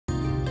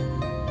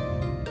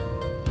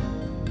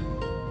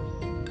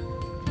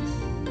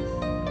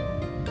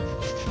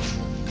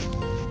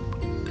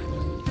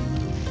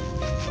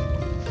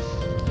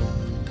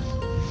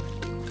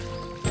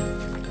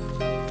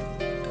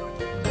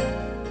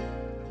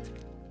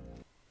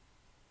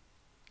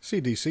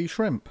CDC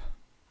shrimp.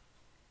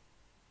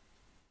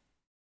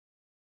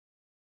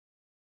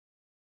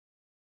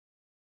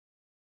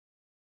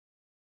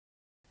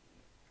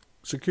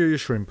 Secure your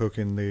shrimp hook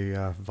in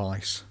the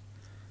vise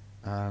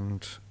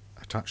and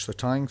attach the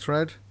tying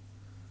thread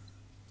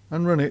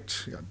and run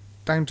it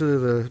down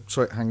to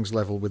so it hangs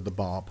level with the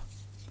barb.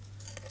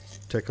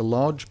 Take a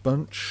large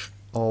bunch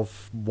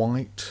of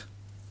white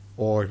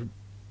or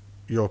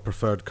your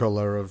preferred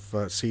colour of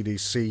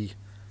CDC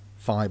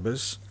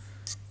fibres.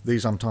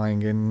 These I'm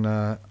tying in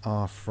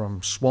are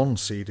from Swan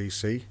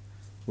CDC,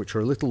 which are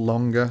a little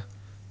longer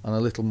and a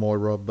little more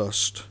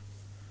robust.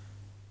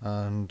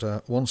 And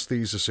once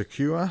these are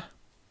secure,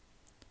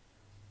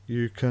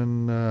 you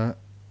can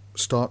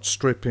start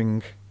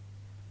stripping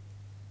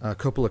a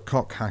couple of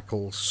cock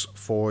hackles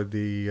for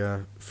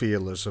the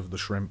feelers of the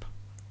shrimp.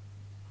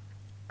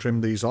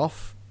 Trim these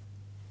off,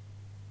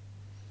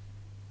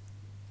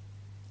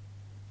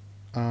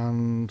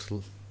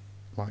 and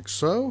like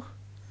so.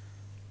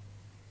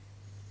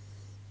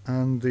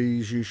 And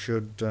these you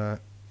should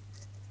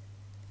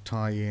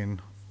tie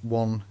in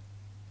one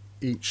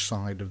each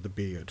side of the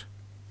beard.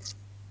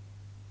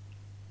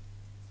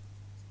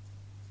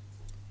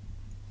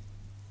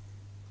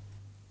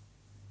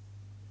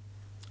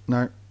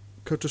 Now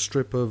cut a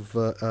strip of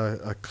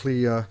a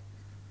clear,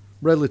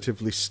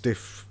 relatively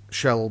stiff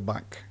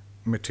shellback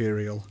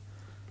material.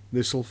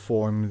 This will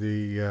form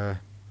the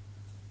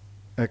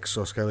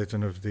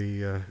exoskeleton of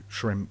the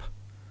shrimp,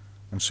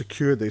 and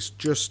secure this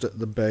just at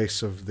the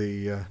base of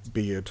the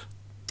beard.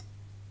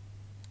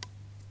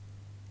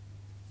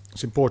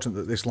 It's important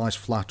that this lies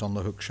flat on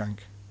the hook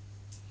shank.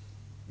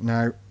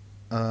 Now,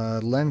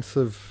 length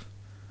of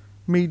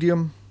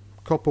medium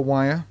copper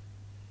wire.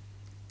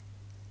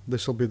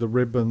 This will be the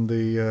rib and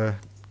the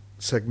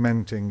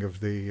segmenting of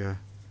the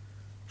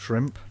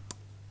shrimp.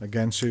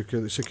 Again,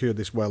 secure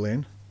this well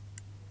in.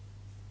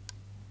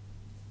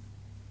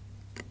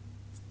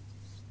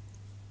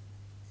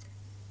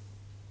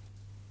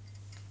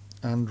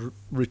 And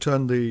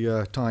return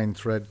the tying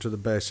thread to the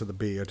base of the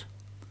beard.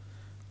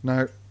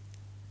 Now,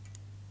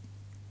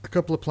 a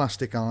couple of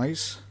plastic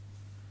eyes.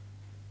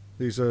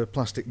 These are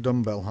plastic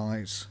dumbbell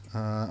eyes.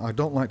 I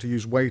don't like to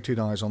use weighted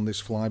eyes on this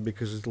fly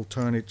because it'll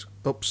turn it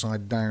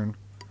upside down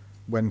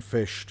when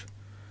fished,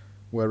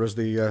 whereas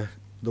the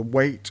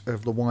weight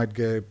of the wide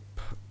gape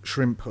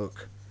shrimp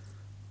hook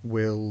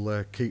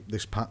will keep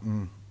this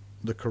pattern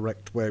the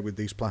correct way with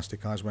these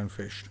plastic eyes when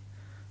fished.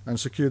 And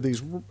secure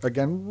these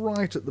again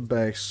right at the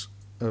base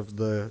of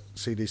the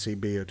CDC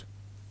beard.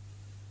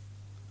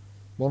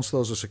 Once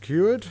those are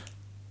secured,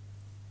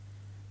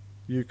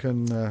 you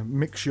can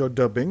mix your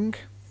dubbing.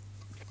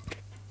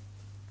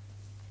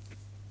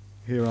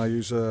 Here I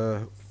use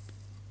a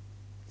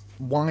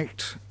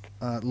white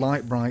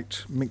light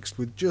bright mixed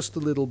with just a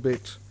little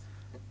bit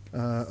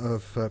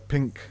of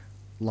pink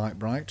light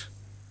bright.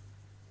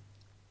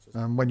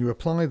 And when you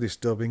apply this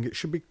dubbing, it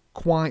should be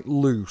quite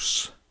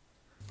loose,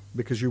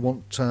 because you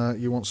want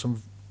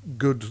some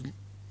good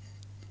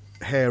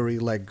hairy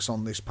legs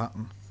on this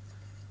pattern.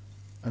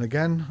 And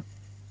again,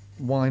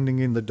 winding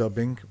in the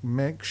dubbing,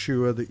 make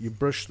sure that you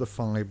brush the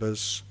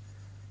fibres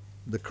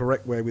the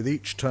correct way with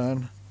each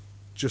turn,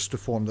 just to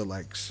form the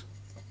legs,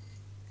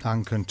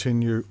 and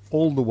continue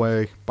all the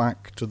way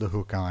back to the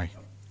hook eye.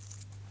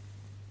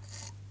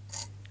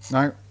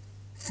 Now,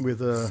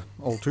 with an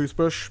old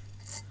toothbrush,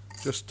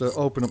 just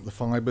open up the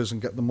fibres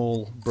and get them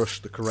all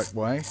brushed the correct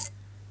way.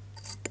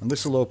 And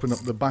this will open up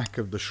the back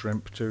of the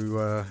shrimp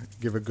to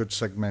give a good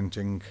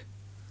segmenting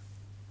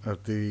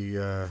of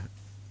the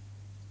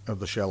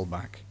shell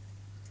back.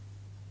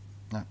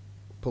 Now,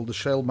 pull the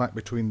shell back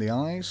between the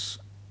eyes.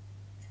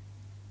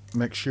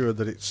 Make sure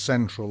that it's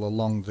central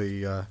along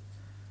the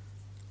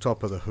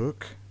top of the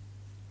hook,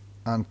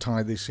 and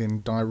tie this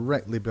in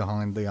directly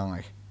behind the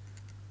eye.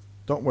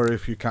 Don't worry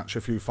if you catch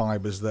a few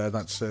fibres there.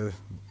 That's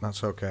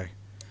okay.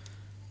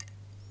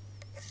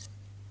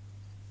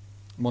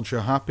 Once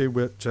you're happy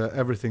with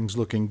everything's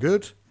looking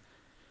good,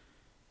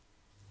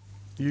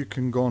 you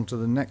can go on to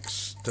the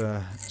next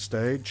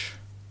stage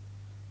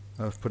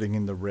of putting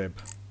in the rib.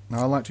 Now,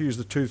 I like to use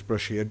the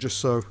toothbrush here just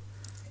so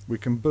we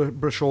can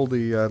brush all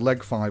the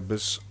leg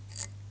fibres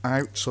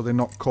out so they're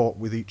not caught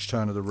with each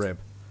turn of the rib.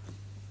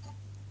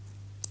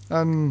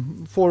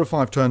 And 4 or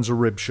 5 turns of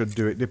rib should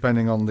do it,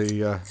 depending on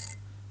the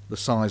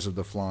size of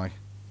the fly.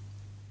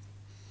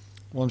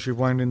 Once you've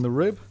wound in the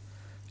rib,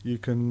 you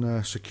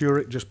can secure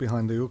it just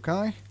behind the hook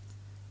eye,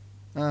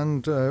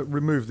 and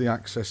remove the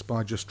access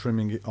by just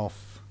trimming it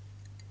off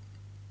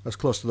as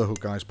close to the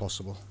hook eye as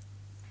possible.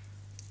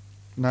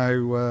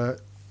 Now,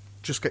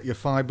 just get your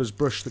fibres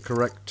brushed the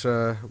correct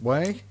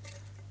way,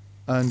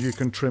 and you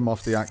can trim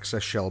off the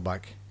excess shell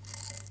back.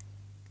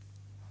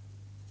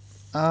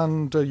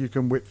 And you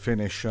can whip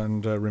finish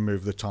and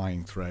remove the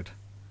tying thread.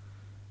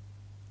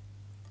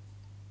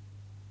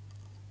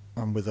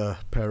 And with a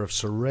pair of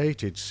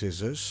serrated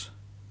scissors,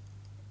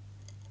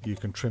 you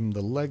can trim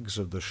the legs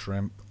of the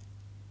shrimp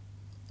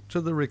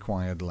to the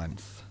required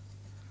length.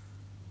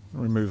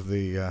 Remove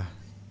the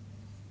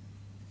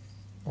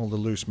all the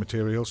loose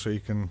material so you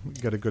can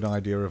get a good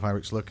idea of how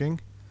it's looking.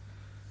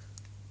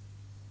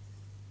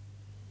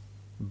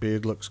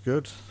 Beard looks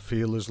good,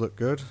 feelers look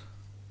good,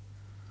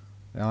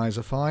 the eyes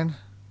are fine,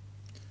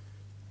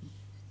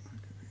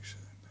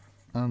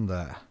 and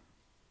there.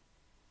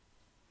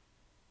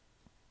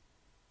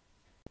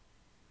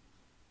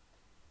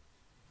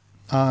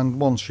 And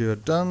once you're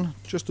done,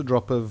 just a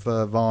drop of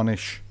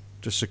varnish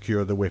to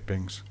secure the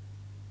whippings.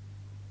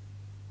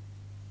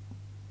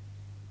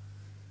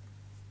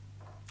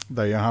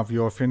 There you have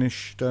your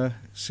finished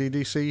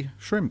CDC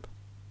shrimp.